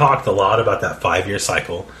we had talked a lot about that 5-year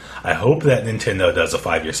cycle. I hope that Nintendo does a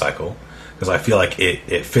 5-year cycle because I feel like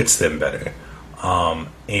it fits them better.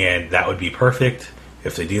 And that would be perfect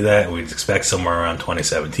if they do that. We'd expect somewhere around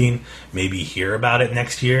 2017. Maybe hear about it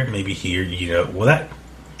next year. Maybe hear,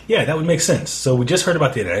 that would make sense. So we just heard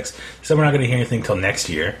about the NX. So we're not going to hear anything until next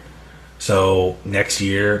year. So next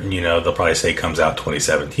year, they'll probably say it comes out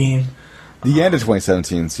 2017. The end of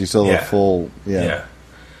 2017, so you still have a full... Yeah.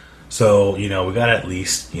 So, we got at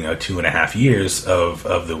least, 2.5 years of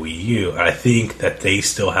the Wii U. I think that they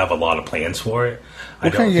still have a lot of plans for it.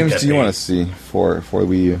 What kind of games do you want to see for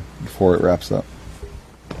Wii U before it wraps up?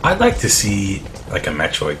 I'd like to see, a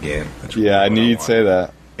Metroid game. That's really I what knew you'd want. say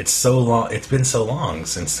that. It's so long. It's been so long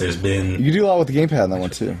since there's been... You could do a lot with the gamepad in that one,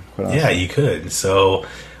 too. Quite honestly. Yeah, you could. So,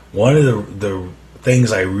 one of the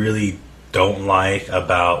things I really don't like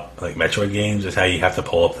about, Metroid games is how you have to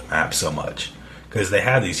pull up the map so much. Because they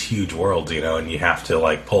have these huge worlds, and you have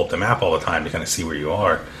to, pull up the map all the time to kind of see where you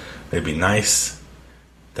are. It'd be nice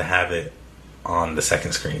to have it on the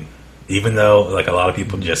second screen. Even though, a lot of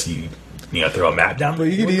people just, throw a map down. But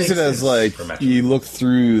you could use it as, for Metroid. you look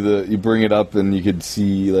through you bring it up and you could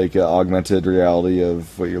see, an augmented reality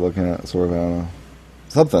of what you're looking at, sort of, I don't know.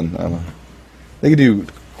 Something, I don't know. They could do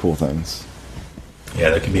cool things. Yeah,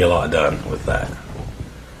 there could be a lot done with that.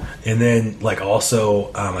 And then,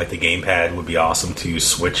 also, the gamepad would be awesome to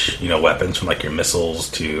switch, weapons from, your missiles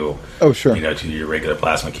to... Oh, sure. To your regular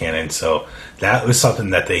plasma cannon. So, that was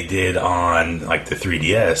something that they did on, the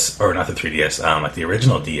 3DS, or not the 3DS, the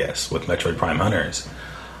original DS with Metroid Prime Hunters.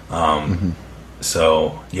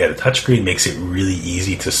 So, yeah, the touchscreen makes it really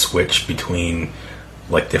easy to switch between,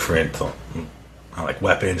 different,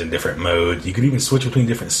 weapons and different modes. You could even switch between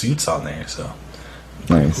different suits on there, so...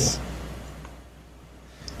 Nice. Cool.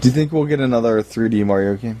 Do you think we'll get another 3D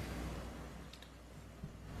Mario game?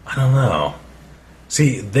 I don't know.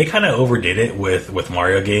 See, they kind of overdid it with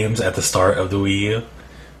Mario games at the start of the Wii U.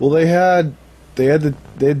 Well, they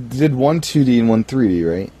did one 2D and one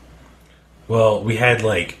 3D, right? Well, we had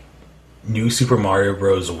New Super Mario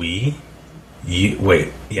Bros. Wii.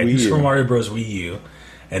 New Super Mario Bros. Wii U,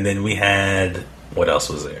 and then we had what else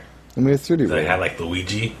was there? And we had 3D. They had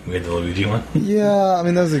Luigi. We had the Luigi one. Yeah, I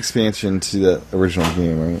mean that was an expansion to the original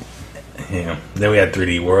game, right? Yeah. Then we had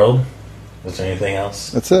 3D World. Was there anything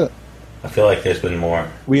else? That's it. I feel like there's been more.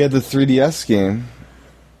 We had the 3DS game.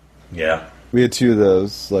 Yeah. We had two of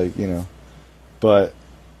those, but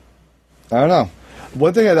I don't know.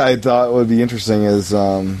 One thing I thought would be interesting is,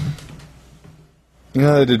 they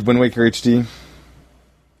did Wind Waker HD.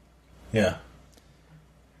 Yeah.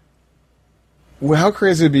 Well, how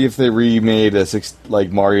crazy would it be if they remade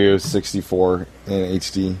like Mario 64 in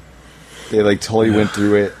HD? They like totally went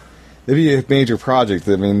through it. It'd be a major project.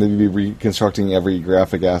 I mean, they'd be reconstructing every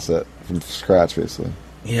graphic asset from scratch, basically.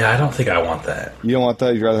 Yeah, I don't think I want that. You don't want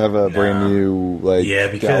that? You'd rather have a brand new, like,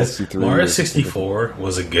 because Galaxy 3 Mario 64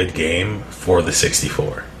 was a good game for the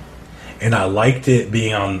 64. And I liked it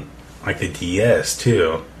being on, like, the DS,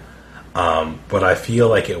 too. But I feel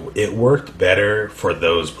like it worked better for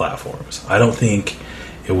those platforms. I don't think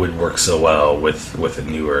it would work so well with a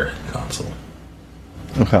newer console.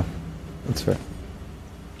 Okay. That's fair.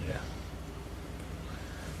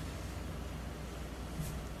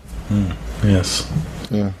 Yeah. Yes.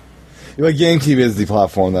 Yeah. Like GameCube is the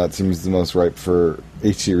platform that seems the most ripe for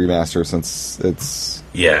HD remaster since it's...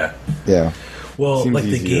 Yeah. Yeah. Well, Seems like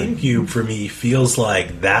easier. the GameCube for me feels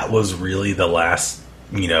like that was really the last,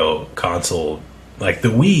 console. Like the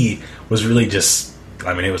Wii was really just,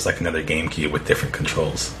 I mean, it was like another GameCube with different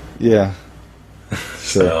controls. Yeah.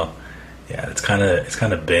 So, yeah, it's kind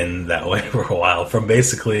of been that way for a while. From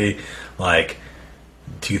basically like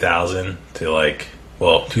 2000 to like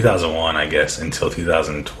 2001, I guess, until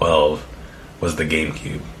 2012 was the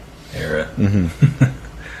GameCube era. Mm-hmm.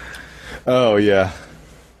 Oh yeah.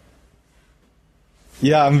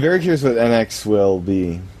 Yeah, I'm very curious what NX will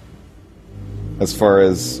be, as far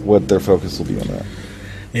as what their focus will be on that.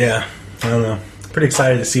 Yeah, I don't know. Pretty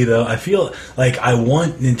excited to see, though. I feel like I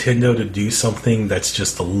want Nintendo to do something that's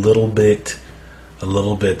just a little bit,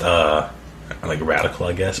 like radical,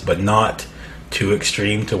 I guess, but not too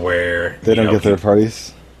extreme to where They don't get third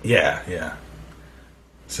parties? Yeah.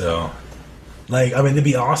 So, like, I mean, it'd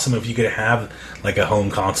be awesome if you could have like a home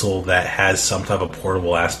console that has some type of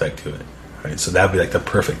portable aspect to it. Right? So that'd be like the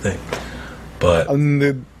perfect thing. But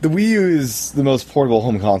The Wii U is the most portable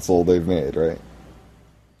home console they've made, right?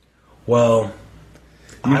 well,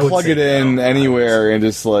 You I would plug say it in no. anywhere and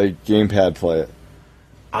just like gamepad play it.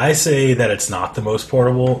 I say that it's not the most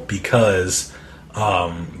portable because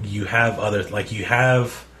you have other like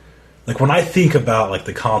when I think about like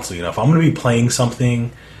the console, if I'm going to be playing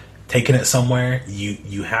something, taking it somewhere,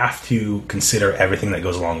 you have to consider everything that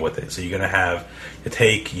goes along with it. So you're going to have to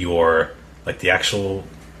take your like the actual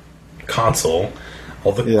console,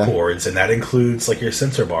 all the cords, and that includes like your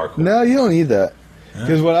sensor bar cord. No, you don't need that.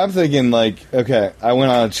 Because what I'm thinking, like, okay, I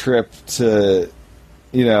went on a trip to,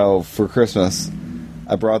 for Christmas.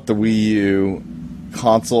 I brought the Wii U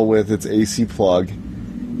console with its AC plug,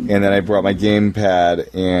 and then I brought my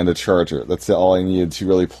gamepad and a charger. That's all I needed to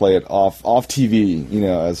really play it off TV,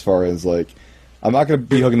 as far as, like, I'm not going to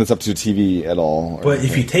be hooking this up to a TV at all. But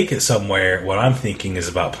if you take it somewhere, what I'm thinking is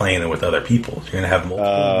about playing it with other people. You're going to have multiple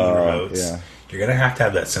remotes. Yeah. You're going to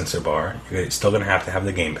have that sensor bar. You're still going to have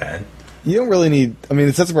the gamepad. You don't really need... I mean,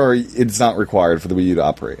 the sensor bar, it's not required for the Wii U to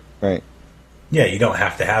operate, right? Yeah, you don't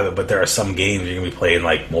have to have it, but there are some games you're going to be playing,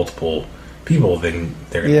 like, multiple people, then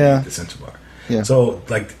they're going to need the sensor bar. Yeah. So,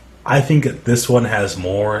 like, I think that this one has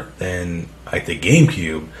more than, like, the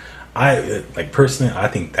GameCube. Personally, I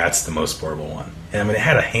think that's the most portable one. And, I mean, it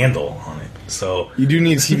had a handle on it, so... You do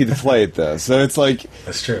need a TV to play it, though. So it's like...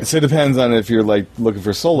 That's true. So it depends on if you're, like, looking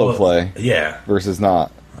for solo play. Yeah. Versus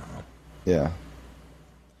not. Yeah.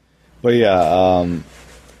 But yeah,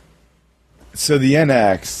 so the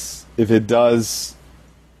NX, if it does,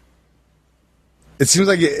 it seems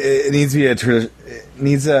like it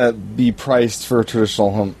needs to be priced for a traditional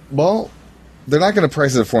home. Well, they're not going to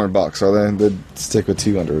price it at $400, are they? They'd stick with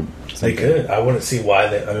 $200. They could. I wouldn't see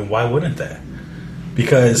why why wouldn't they?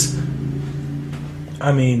 Because,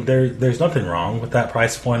 I mean, there's nothing wrong with that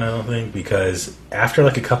price point, I don't think, because after,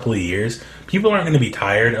 like, a couple of years, people aren't going to be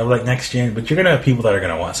tired of, like, next gen, but you're going to have people that are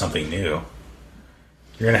going to want something new.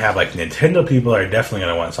 You're going to have, like, Nintendo people that are definitely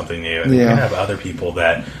going to want something new, and you're going to have other people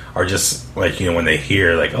that are just, like, when they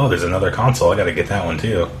hear, like, oh, there's another console, I got to get that one,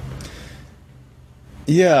 too.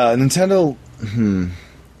 Yeah, Nintendo,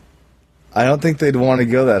 I don't think they'd want to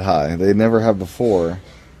go that high. They never have before.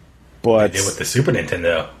 But They did with the Super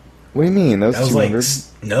Nintendo. What do you mean? That was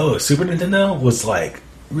 200? No, Super Nintendo was, like,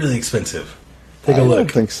 really expensive. Take a look. I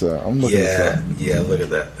don't think so. I'm looking at that. Yeah, look at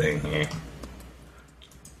that thing here.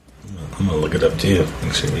 I'm gonna look it up too.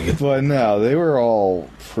 Make sure we get. But no, they were all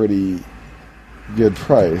pretty good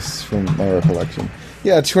price from my recollection.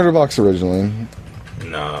 Yeah, $200 originally.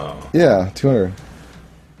 No. Yeah, 200.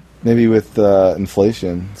 Maybe with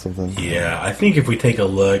inflation, something. Yeah, I think if we take a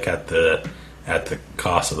look at the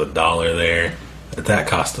cost of the dollar there, that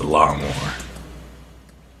cost a lot more.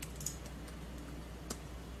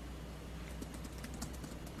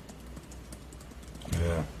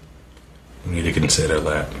 Yeah, we need to consider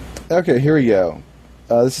that. Okay, here we go.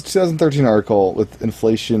 This is a 2013 article with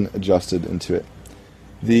inflation adjusted into it.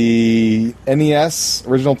 The NES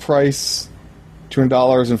original price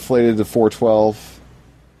 $200 inflated to $412.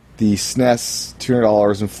 The SNES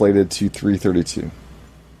 $200 inflated to $332.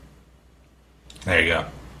 There you go.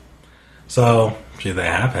 So, gee, they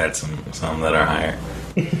have had some that are higher.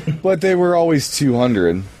 But they were always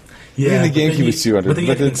 $200. Yeah, even the GameCube was $200. But then you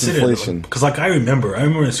have to it's consider, inflation. because like I remember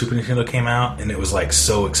when the Super Nintendo came out, and it was like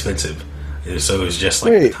so expensive. So it was just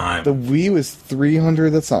like the time. The Wii was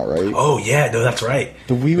 $300. That's not right. Oh yeah, no, that's right.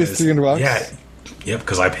 The Wii was $300. Yeah, yep.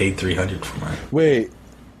 Because I paid $300 for mine. Wait.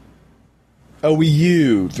 Oh, Wii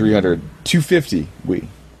U $300. $250 Wii.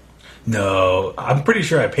 No, I'm pretty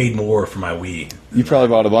sure I paid more for my Wii. You probably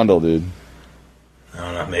bought a bundle, dude. I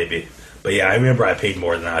don't know, maybe. But yeah, I remember I paid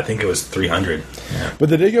more than that. I think it was $300. Yeah. But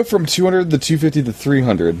they did go from $200 to $250 to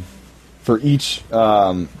 $300 for each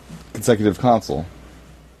consecutive console.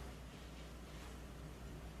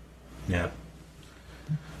 Yeah.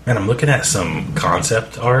 Man, I'm looking at some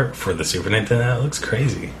concept art for the Super Nintendo. It looks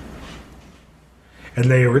crazy. And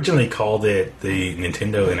they originally called it the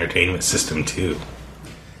Nintendo Entertainment System 2.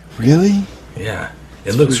 Really? Yeah.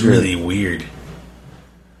 It looks really weird.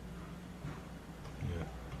 Yeah.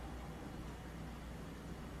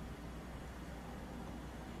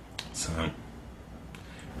 So,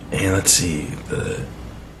 and let's see, the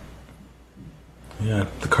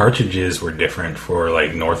cartridges were different for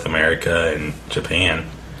like North America and Japan.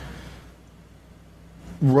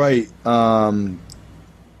 Right.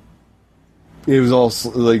 It was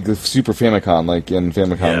also like the Super Famicom, like in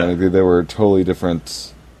Famicom, like, they were totally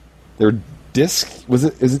different. They were disc.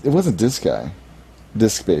 It wasn't disc guy.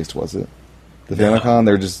 Disc based, was it? The Famicom.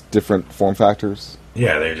 They were just different form factors.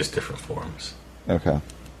 Yeah, they're just different forms. Okay.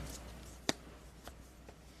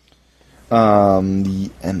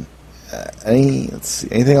 Let's see.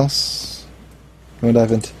 Anything else you want to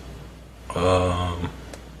dive into?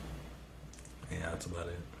 Yeah, that's about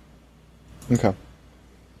it. Okay.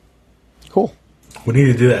 Cool. We need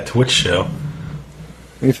to do that Twitch show.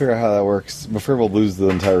 We need to figure out how that works. Before we'll lose the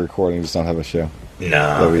entire recording and just not have a show.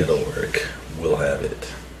 No, it'll work. We'll have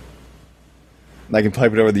it. And I can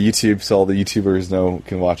pipe it over the YouTube so all the YouTubers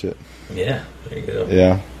can watch it. Yeah, there you go.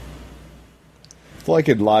 Yeah. I feel like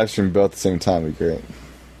I could live stream both at the same time would be great.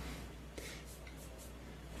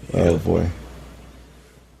 Yeah. Oh boy.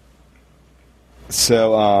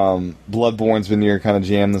 So, Bloodborne's been your kind of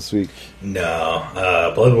jam this week? No.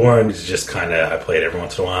 Bloodborne is just kind of, I play it every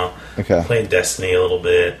once in a while. Okay. I'm playing Destiny a little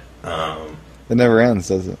bit. It never ends,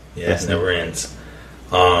 does it? Yeah, Destiny. it never ends.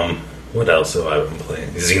 What else have I been playing?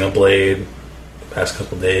 Xenoblade the past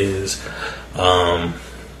couple days.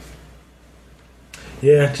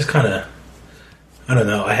 Yeah, just kind of, I don't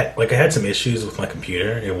know. I had some issues with my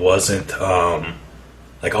computer. It wasn't,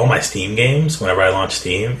 like all my Steam games, whenever I launched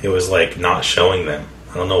Steam, it was like not showing them.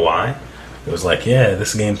 I don't know why. It was like, yeah,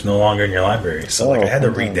 this game's no longer in your library. So I had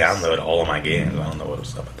to re-download all of my games. I don't know what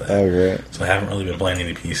was up with that. Oh, great. So I haven't really been playing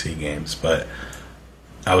any PC games, but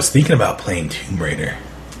I was thinking about playing Tomb Raider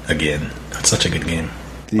again. That's such a good game.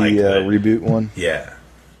 The reboot one? Yeah.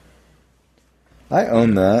 I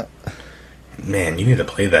own that. Man, you need to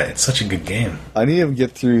play that. It's such a good game. I need to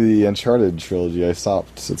get through the Uncharted trilogy. I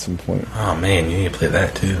stopped at some point. Oh man, you need to play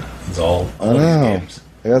that too. It's all I know. these games.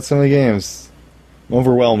 I got so many games. I'm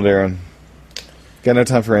overwhelmed, Aaron. Got no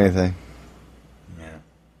time for anything. Yeah.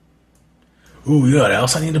 Ooh, you know what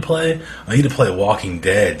else I need to play? I need to play Walking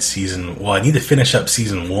Dead season. Well, I need to finish up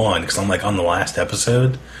season 1 because I'm like on the last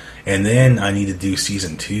episode, and then I need to do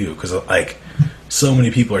season 2 because like so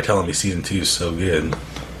many people are telling me season 2 is so good.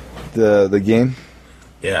 The game?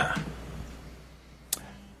 Yeah.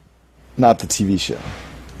 Not the TV show.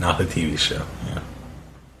 Not the TV show. Yeah.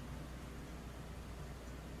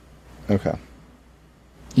 Okay.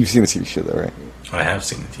 You've seen the TV show, though, right? I have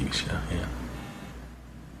seen the TV show, yeah.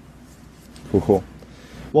 Cool.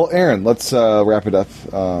 Well, Aaron, let's wrap it up.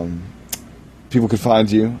 People can find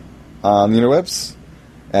you on the interwebs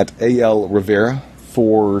at AL Rivera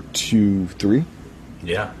 423.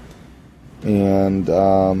 Yeah. And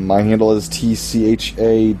my handle is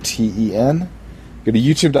TCHATEN. Go to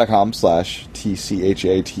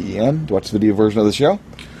youtube.com/TCHATEN to watch the video version of the show.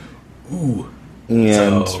 Ooh.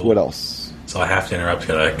 And what else? So I have to interrupt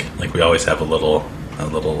you, like we always have a little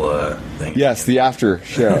thing. Yes, the after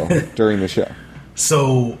show during the show.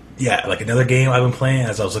 So yeah, like another game I've been playing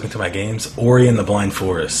as I was looking through my games, Ori and the Blind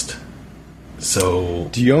Forest. So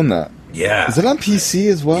do you own that? Yeah. Is it on PC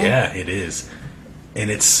as well? Yeah, it is. And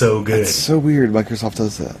it's so good. It's so weird Microsoft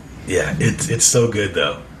does that. Yeah, it's so good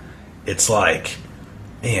though. It's like,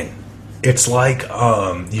 man, it's like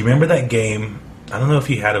you remember that game? I don't know if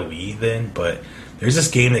you had a Wii then, but There's this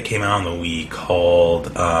game that came out on the Wii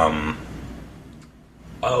called.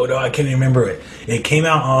 Oh no, I can't even remember it. It came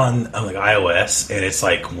out on like iOS, and it's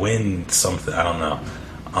like Wind something. I don't know.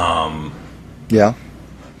 Yeah.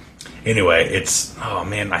 Anyway, it's oh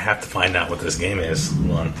man, I have to find out what this game is.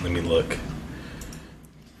 Hold on, let me look.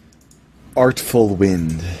 Artful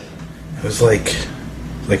Wind. It was like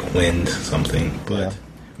Wind something, but Yeah.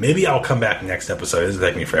 maybe I'll come back next episode. This is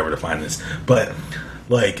taking me forever to find this, but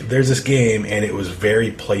like there's this game, and it was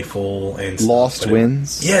very playful and stuff, Lost but it-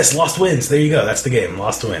 Winds? Yes, Lost Winds. There you go. That's the game,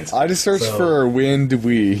 Lost Winds. I just searched So- for Wind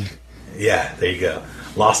Wii. Yeah, there you go.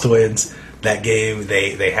 Lost Winds. That game,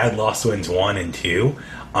 they had Lost Winds 1 and 2,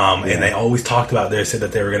 and they always talked about. They said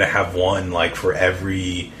that they were going to have one like for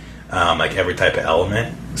every type of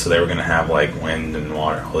element. So they were going to have like wind and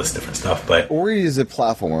water, all this different stuff. But Ori is a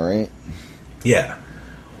platformer, right? yeah,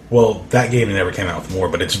 well, that game never came out with more,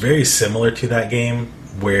 but it's very similar to that game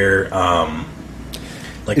where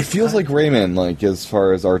like It feels like Rayman, like as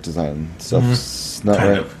far as art design stuff's not kind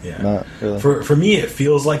right. of, yeah. Not really. For me, it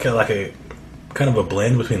feels like a kind of a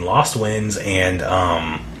blend between Lost Winds and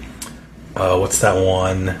what's that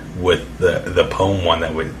one with the poem one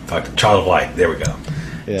that we talked, Child of Light. There we go.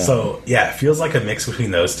 Yeah. So yeah, it feels like a mix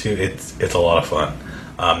between those two. It's a lot of fun.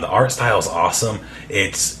 The art style is awesome.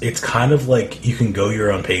 It's kind of like you can go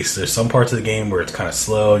your own pace. There's some parts of the game where it's kind of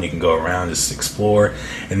slow and you can go around, just explore,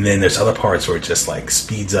 and then there's other parts where it just like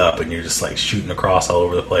speeds up and you're just like shooting across all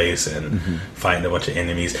over the place and fighting a bunch of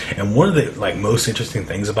enemies. And one of the like most interesting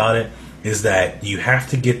things about it is that you have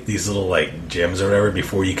to get these little like gems or whatever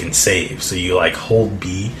before you can save. So you like hold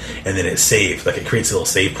B and then it saves. Like it creates a little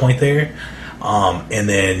save point there. And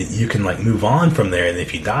then you can like move on from there, and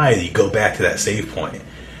if you die, you go back to that save point.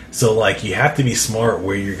 So like you have to be smart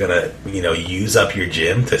where you're gonna use up your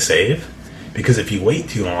gem to save, because if you wait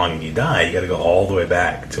too long and you die, you got to go all the way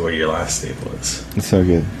back to where your last save was. It's so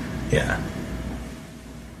good. Yeah,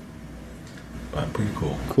 but pretty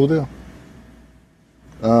cool. Cool deal.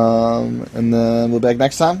 And then we'll be back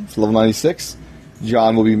next time for level 96.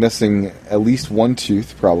 John will be missing at least one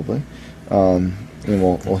tooth, probably. And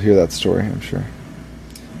we'll hear that story, I'm sure.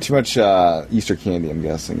 Too much Easter candy, I'm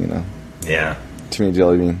guessing, Yeah, Too many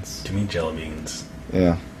jelly beans. too many jelly beans.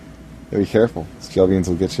 Yeah. Be careful. These jelly beans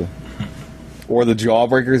will get you. Or the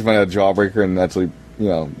jawbreakers might have a jawbreaker and actually,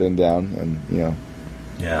 bend down and,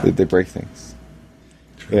 Yeah, they break things.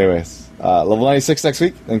 Anyways, level 96 next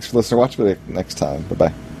week. Thanks for listening or watching. We'll be back next time.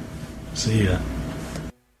 Bye-bye. see ya.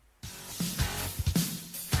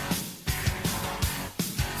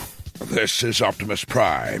 This is Optimus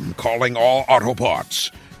Prime, calling all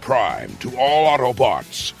Autobots. Prime to all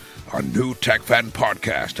Autobots. A new TechFan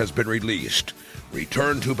podcast has been released.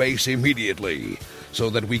 Return to base immediately, so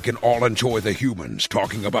that we can all enjoy the humans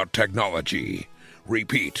talking about technology.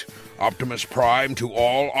 Repeat, Optimus Prime to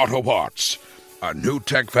all Autobots. A new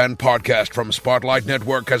TechFan podcast from Spotlight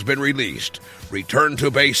Network has been released. Return to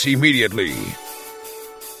base immediately.